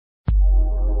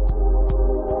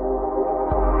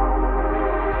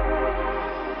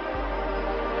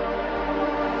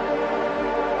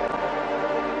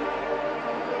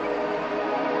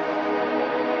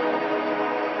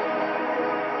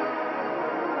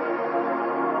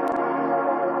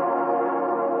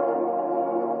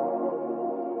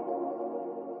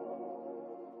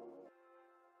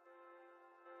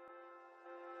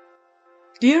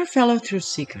Dear fellow truth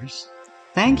seekers,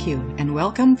 thank you and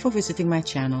welcome for visiting my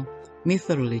channel,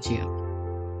 MythoReligio.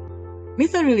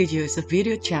 MythoReligio is a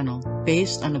video channel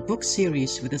based on a book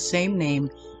series with the same name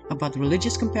about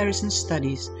religious comparison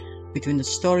studies between the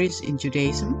stories in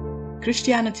Judaism,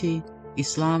 Christianity,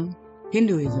 Islam,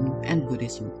 Hinduism and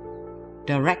Buddhism,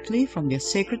 directly from their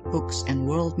sacred books and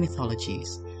world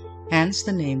mythologies, hence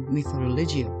the name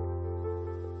MythoReligio.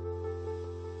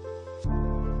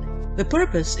 The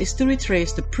purpose is to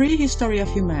retrace the prehistory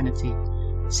of humanity,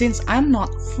 since I'm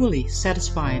not fully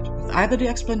satisfied with either the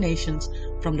explanations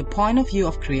from the point of view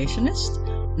of creationists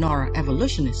nor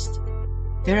evolutionists.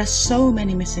 There are so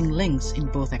many missing links in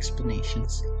both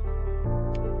explanations.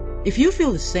 If you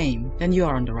feel the same, then you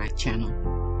are on the right channel.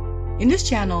 In this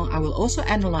channel, I will also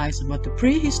analyze about the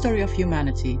prehistory of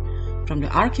humanity from the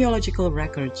archaeological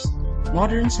records,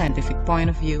 modern scientific point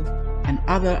of view, and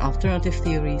other alternative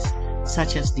theories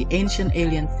such as the ancient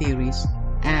alien theories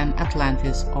and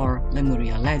Atlantis or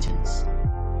Lemuria legends.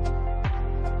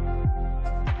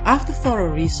 After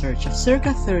thorough research of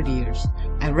circa 30 years,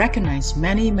 I recognize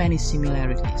many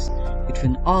similarities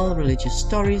between all religious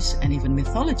stories and even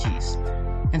mythologies,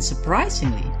 and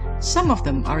surprisingly, some of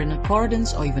them are in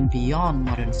accordance or even beyond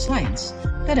modern science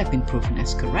that have been proven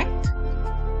as correct.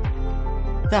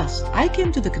 Thus, I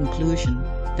came to the conclusion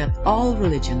that all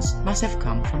religions must have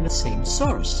come from the same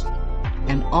source.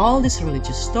 And all these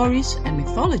religious stories and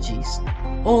mythologies,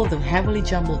 although heavily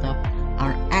jumbled up,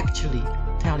 are actually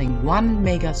telling one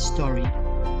mega story,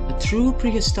 the true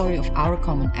prehistory of our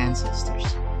common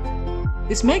ancestors.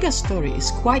 This mega story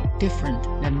is quite different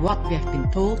than what we have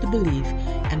been told to believe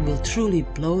and will truly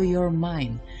blow your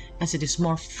mind, as it is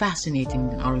more fascinating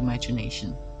than our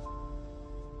imagination.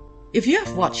 If you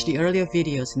have watched the earlier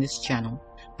videos in this channel,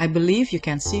 I believe you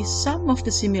can see some of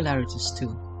the similarities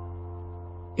too.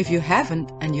 If you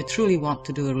haven't and you truly want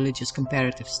to do a religious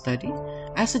comparative study,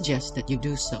 I suggest that you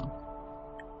do so.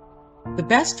 The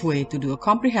best way to do a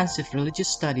comprehensive religious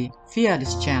study via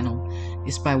this channel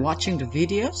is by watching the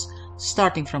videos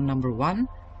starting from number 1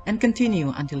 and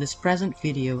continue until this present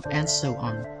video and so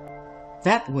on.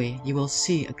 That way you will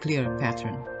see a clear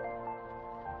pattern.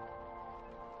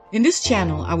 In this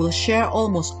channel I will share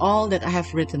almost all that I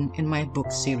have written in my book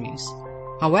series.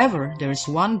 However, there is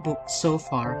one book so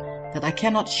far that I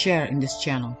cannot share in this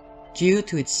channel due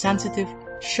to its sensitive,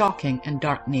 shocking and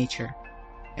dark nature,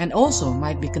 and also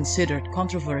might be considered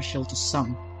controversial to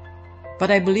some,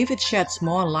 but I believe it sheds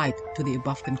more light to the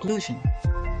above conclusion.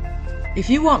 If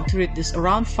you want to read this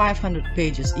around 500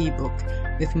 pages ebook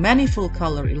with many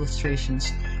full-color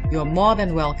illustrations, you are more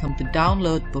than welcome to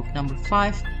download book number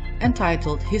 5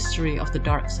 entitled History of the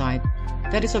Dark Side,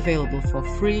 that is available for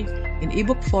free in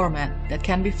ebook format that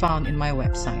can be found in my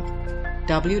website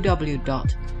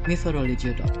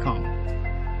www.mythoreligio.com.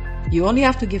 You only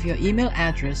have to give your email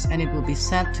address and it will be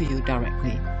sent to you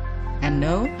directly. And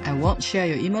no, I won't share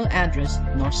your email address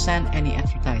nor send any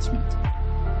advertisement.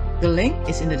 The link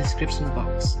is in the description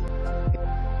box.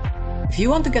 If you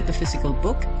want to get the physical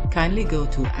book, kindly go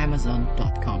to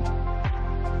amazon.com.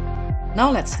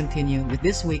 Now let's continue with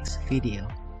this week's video.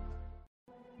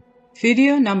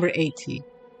 Video number 80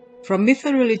 from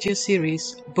MythoReligio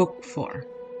series, Book 4.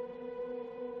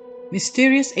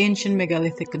 Mysterious Ancient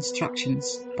Megalithic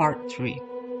Constructions, Part 3.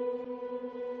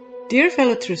 Dear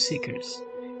fellow truth seekers,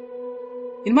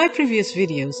 in my previous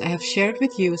videos I have shared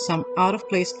with you some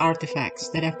out-of-place artifacts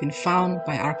that have been found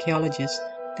by archaeologists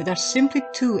that are simply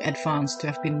too advanced to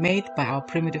have been made by our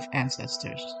primitive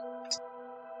ancestors.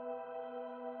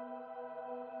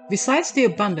 Besides the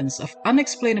abundance of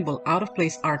unexplainable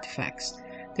out-of-place artifacts,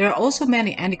 there are also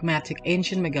many enigmatic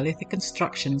ancient megalithic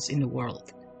constructions in the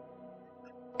world.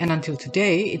 And until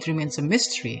today, it remains a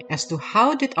mystery as to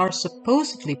how did our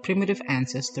supposedly primitive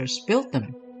ancestors build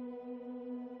them.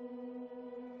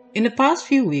 In the past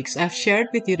few weeks, I have shared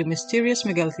with you the mysterious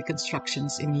megalithic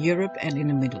constructions in Europe and in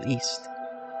the Middle East.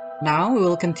 Now we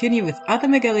will continue with other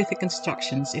megalithic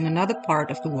constructions in another part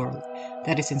of the world,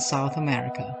 that is in South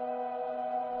America.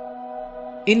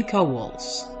 Inca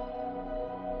walls.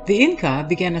 The Inca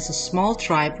began as a small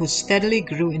tribe who steadily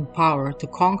grew in power to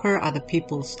conquer other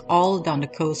peoples all down the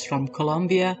coast from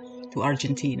Colombia to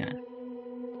Argentina.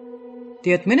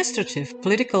 The administrative,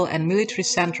 political and military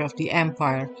center of the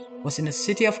empire was in the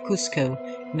city of Cusco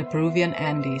in the Peruvian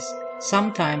Andes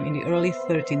sometime in the early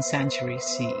 13th century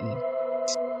CE.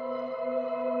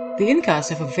 The Incas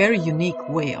have a very unique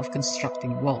way of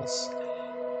constructing walls.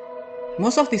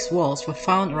 Most of these walls were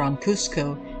found around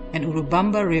Cusco and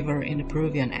Urubamba River in the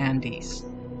Peruvian Andes.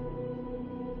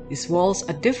 These walls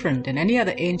are different than any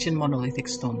other ancient monolithic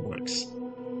stoneworks.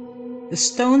 The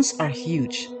stones are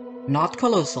huge, not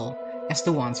colossal, as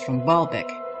the ones from Baalbek,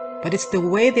 but it's the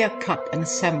way they are cut and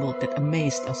assembled that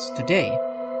amazed us today.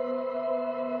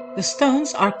 The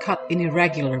stones are cut in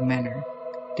irregular manner.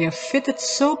 They are fitted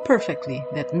so perfectly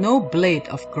that no blade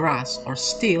of grass or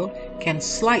steel can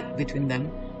slide between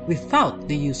them without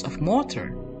the use of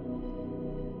mortar.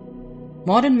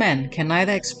 Modern man can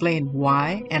neither explain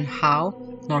why and how,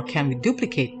 nor can we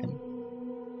duplicate them.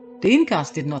 The Incas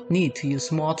did not need to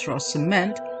use mortar or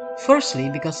cement, firstly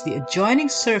because the adjoining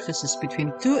surfaces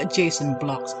between two adjacent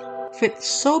blocks fit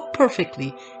so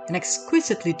perfectly and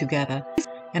exquisitely together,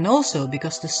 and also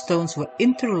because the stones were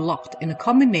interlocked in a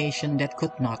combination that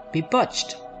could not be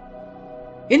budged.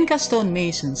 Inca stone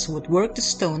masons would work the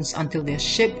stones until their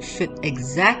shape fit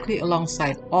exactly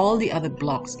alongside all the other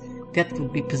blocks that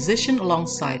would be positioned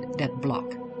alongside that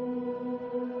block.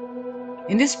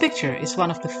 In this picture is one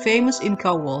of the famous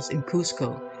Inca walls in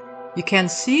Cusco. You can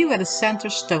see where the center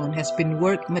stone has been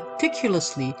worked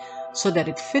meticulously so that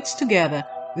it fits together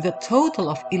with a total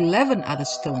of 11 other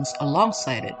stones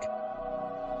alongside it.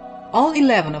 All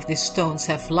 11 of these stones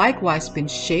have likewise been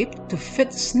shaped to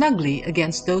fit snugly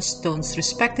against those stones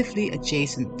respectively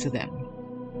adjacent to them.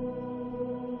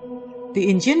 The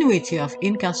ingenuity of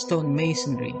Inca stone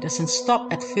masonry doesn't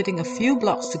stop at fitting a few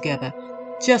blocks together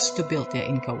just to build their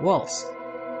Inca walls.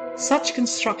 Such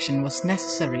construction was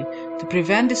necessary to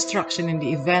prevent destruction in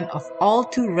the event of all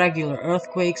too regular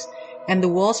earthquakes, and the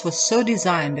walls were so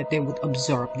designed that they would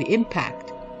absorb the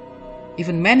impact.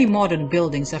 Even many modern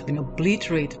buildings have been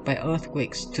obliterated by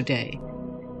earthquakes today.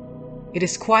 It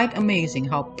is quite amazing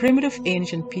how primitive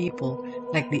ancient people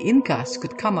like the Incas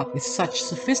could come up with such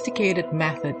sophisticated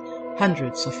method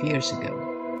hundreds of years ago.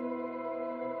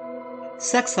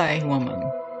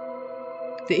 Sacsayhuaman.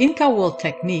 The Inca wall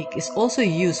technique is also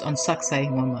used on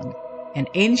Sacsayhuaman, an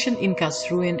ancient Inca's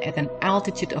ruin at an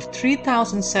altitude of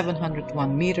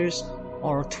 3,701 meters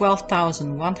or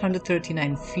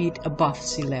 12,139 feet above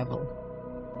sea level.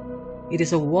 It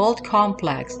is a walled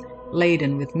complex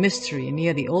laden with mystery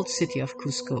near the old city of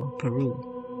Cusco, Peru.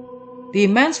 The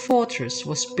immense fortress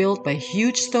was built by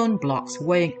huge stone blocks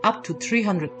weighing up to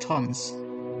 300 tons,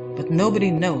 but nobody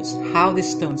knows how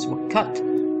these stones were cut,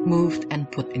 moved,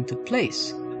 and put into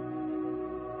place.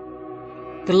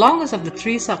 The longest of the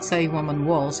three Sacsayhuaman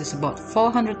walls is about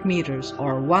 400 meters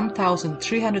or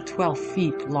 1,312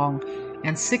 feet long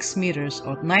and 6 meters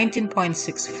or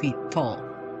 19.6 feet tall.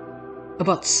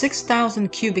 About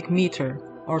 6,000 cubic meter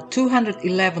or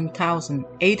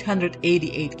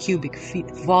 211,888 cubic feet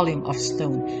volume of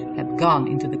stone had gone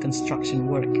into the construction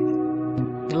work.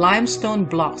 The limestone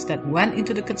blocks that went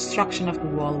into the construction of the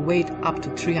wall weighed up to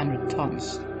 300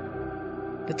 tons.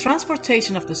 The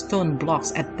transportation of the stone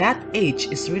blocks at that age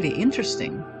is really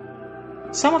interesting.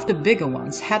 Some of the bigger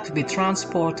ones had to be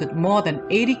transported more than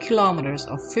 80 kilometers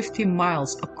or 50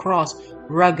 miles across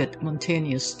rugged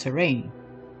mountainous terrain.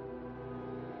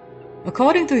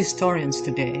 According to historians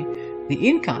today, the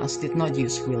Incas did not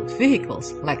use wheeled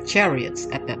vehicles like chariots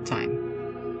at that time.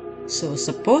 So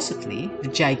supposedly, the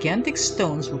gigantic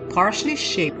stones were partially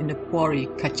shaped in the quarry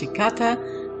Cachicata,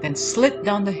 then slid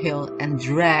down the hill and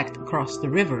dragged across the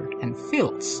river and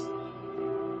fields.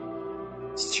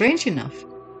 Strange enough,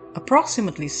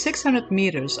 approximately 600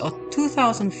 meters or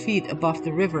 2,000 feet above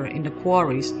the river in the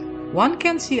quarries, one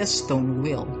can see a stone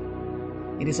wheel.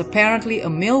 It is apparently a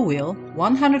mill wheel,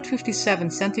 157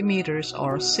 centimeters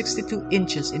or 62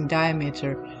 inches in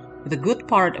diameter, with a good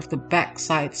part of the back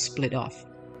side split off.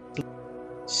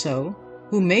 So,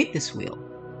 who made this wheel?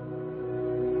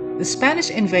 The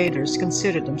Spanish invaders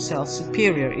considered themselves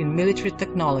superior in military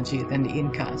technology than the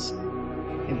Incas.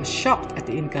 They were shocked at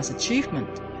the Incas'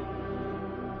 achievement.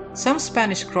 Some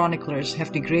Spanish chroniclers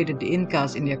have degraded the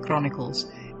Incas in their chronicles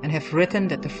and have written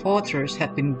that the fortress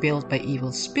had been built by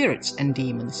evil spirits and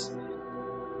demons.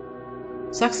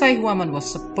 Sacsayhuaman was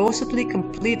supposedly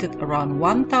completed around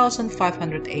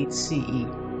 1508 CE.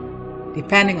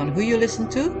 Depending on who you listen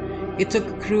to, it took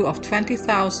a crew of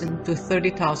 20,000 to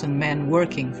 30,000 men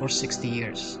working for 60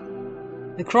 years.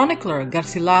 The chronicler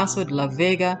Garcilaso de la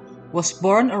Vega was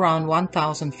born around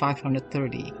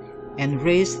 1530 and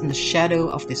raised in the shadow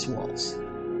of these walls.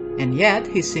 And yet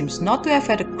he seems not to have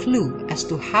had a clue as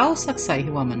to how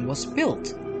Sacsayhuaman was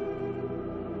built.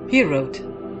 He wrote,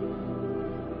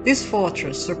 "This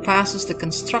fortress surpasses the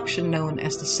construction known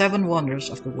as the Seven Wonders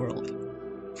of the world.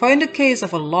 For in the case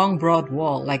of a long broad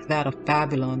wall like that of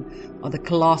Babylon, or the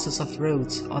Colossus of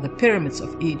Rhodes, or the Pyramids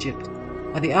of Egypt,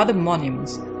 or the other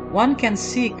monuments, one can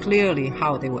see clearly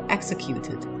how they were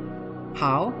executed.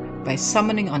 How? By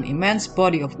summoning an immense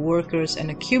body of workers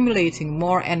and accumulating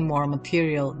more and more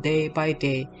material day by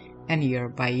day and year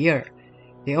by year.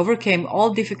 They overcame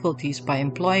all difficulties by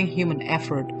employing human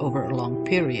effort over a long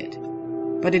period.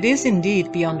 But it is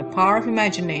indeed beyond the power of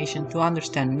imagination to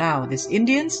understand now these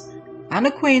Indians,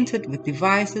 unacquainted with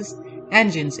devices,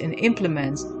 engines, and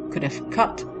implements, could have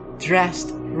cut,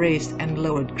 dressed, raised, and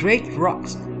lowered great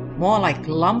rocks more like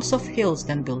lumps of hills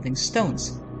than building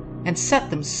stones, and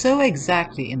set them so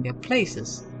exactly in their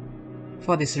places.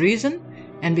 For this reason,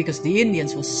 and because the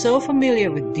Indians were so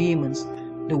familiar with demons,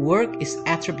 the work is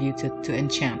attributed to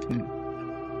enchantment.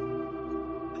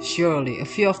 Surely a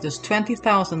few of those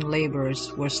 20,000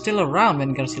 laborers were still around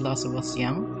when Garcilaso was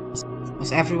young.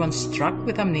 Was everyone struck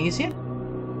with amnesia?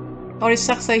 Or is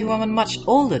Sacsayhuaman much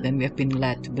older than we have been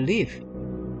led to believe?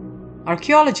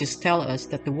 Archaeologists tell us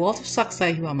that the walls of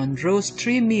Sacsayhuaman rose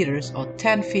 3 meters or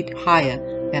 10 feet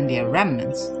higher than their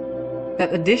remnants.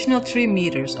 That additional 3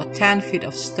 meters or 10 feet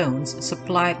of stones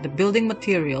supplied the building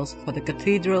materials for the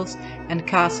cathedrals and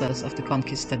casas of the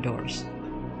conquistadors.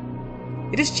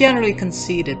 It is generally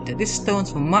conceded that these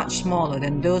stones were much smaller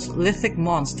than those lithic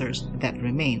monsters that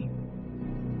remain.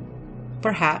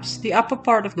 Perhaps the upper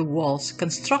part of the walls,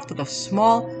 constructed of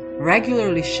small,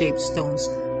 regularly shaped stones,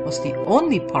 was the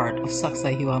only part of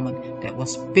Sacsayhuaman that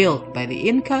was built by the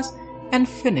Incas and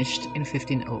finished in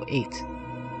 1508.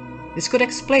 This could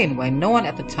explain why no one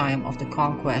at the time of the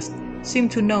conquest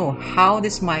seemed to know how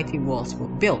these mighty walls were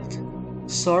built.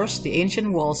 Source: The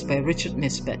Ancient Walls by Richard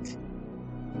Nisbet.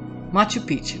 Machu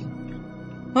Picchu.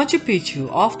 Machu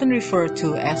Picchu, often referred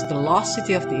to as the lost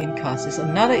city of the Incas, is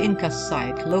another Inca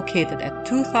site located at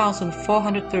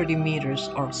 2,430 meters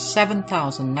or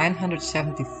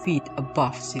 7,970 feet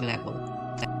above sea level,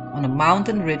 on a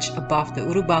mountain ridge above the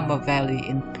Urubamba Valley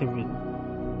in Peru.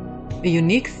 The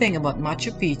unique thing about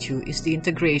Machu Picchu is the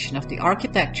integration of the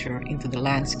architecture into the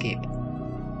landscape.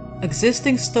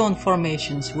 Existing stone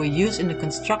formations were used in the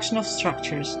construction of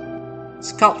structures,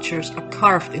 sculptures are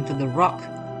carved into the rock,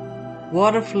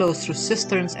 water flows through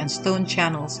cisterns and stone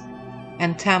channels,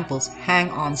 and temples hang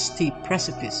on steep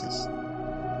precipices.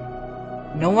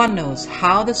 No one knows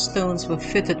how the stones were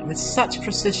fitted with such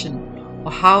precision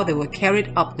or how they were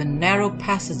carried up the narrow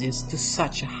passages to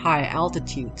such a high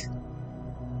altitude.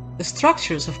 The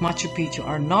structures of Machu Picchu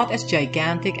are not as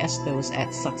gigantic as those at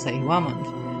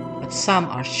Sacsayhuaman, but some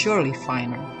are surely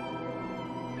finer.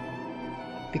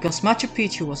 Because Machu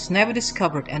Picchu was never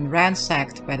discovered and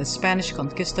ransacked by the Spanish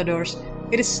conquistadors,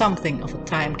 it is something of a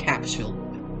time capsule.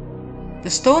 The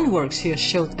stoneworks here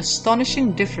showed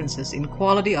astonishing differences in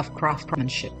quality of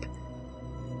craftsmanship.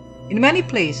 In many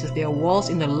places there are walls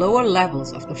in the lower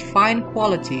levels of the fine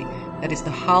quality that is the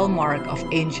hallmark of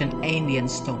ancient Andean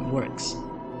stoneworks.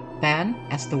 Then,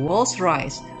 as the walls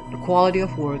rise, the quality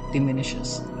of work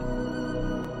diminishes.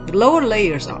 The lower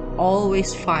layers are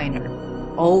always finer,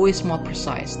 always more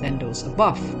precise than those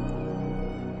above.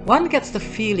 One gets the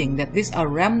feeling that these are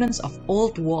remnants of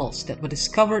old walls that were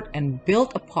discovered and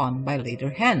built upon by later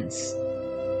hands.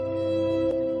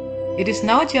 It is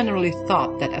now generally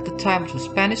thought that at the time of the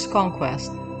Spanish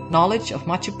conquest, knowledge of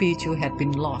Machu Picchu had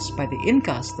been lost by the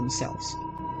Incas themselves.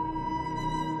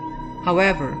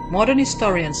 However, modern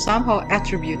historians somehow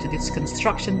attributed its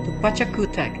construction to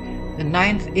Pachacutec, the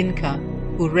 9th Inca,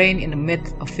 who reigned in the mid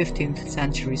of 15th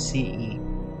century CE.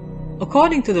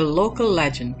 According to the local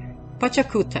legend,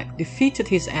 Pachacutec defeated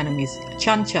his enemies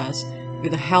Chanchas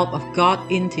with the help of god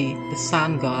Inti, the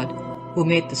sun god, who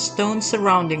made the stones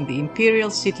surrounding the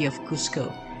imperial city of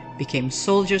Cusco, became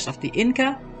soldiers of the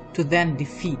Inca to then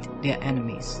defeat their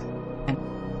enemies.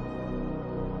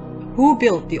 Who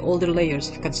built the older layers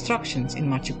of constructions in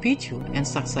Machu Picchu and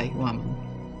Sacsayhuaman?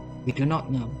 We do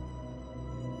not know.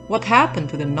 What happened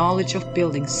to the knowledge of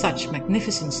building such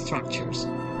magnificent structures?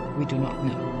 We do not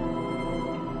know.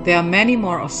 There are many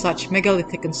more of such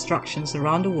megalithic constructions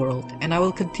around the world, and I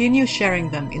will continue sharing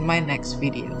them in my next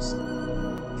videos.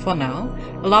 For now,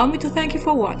 allow me to thank you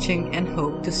for watching and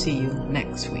hope to see you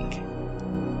next week.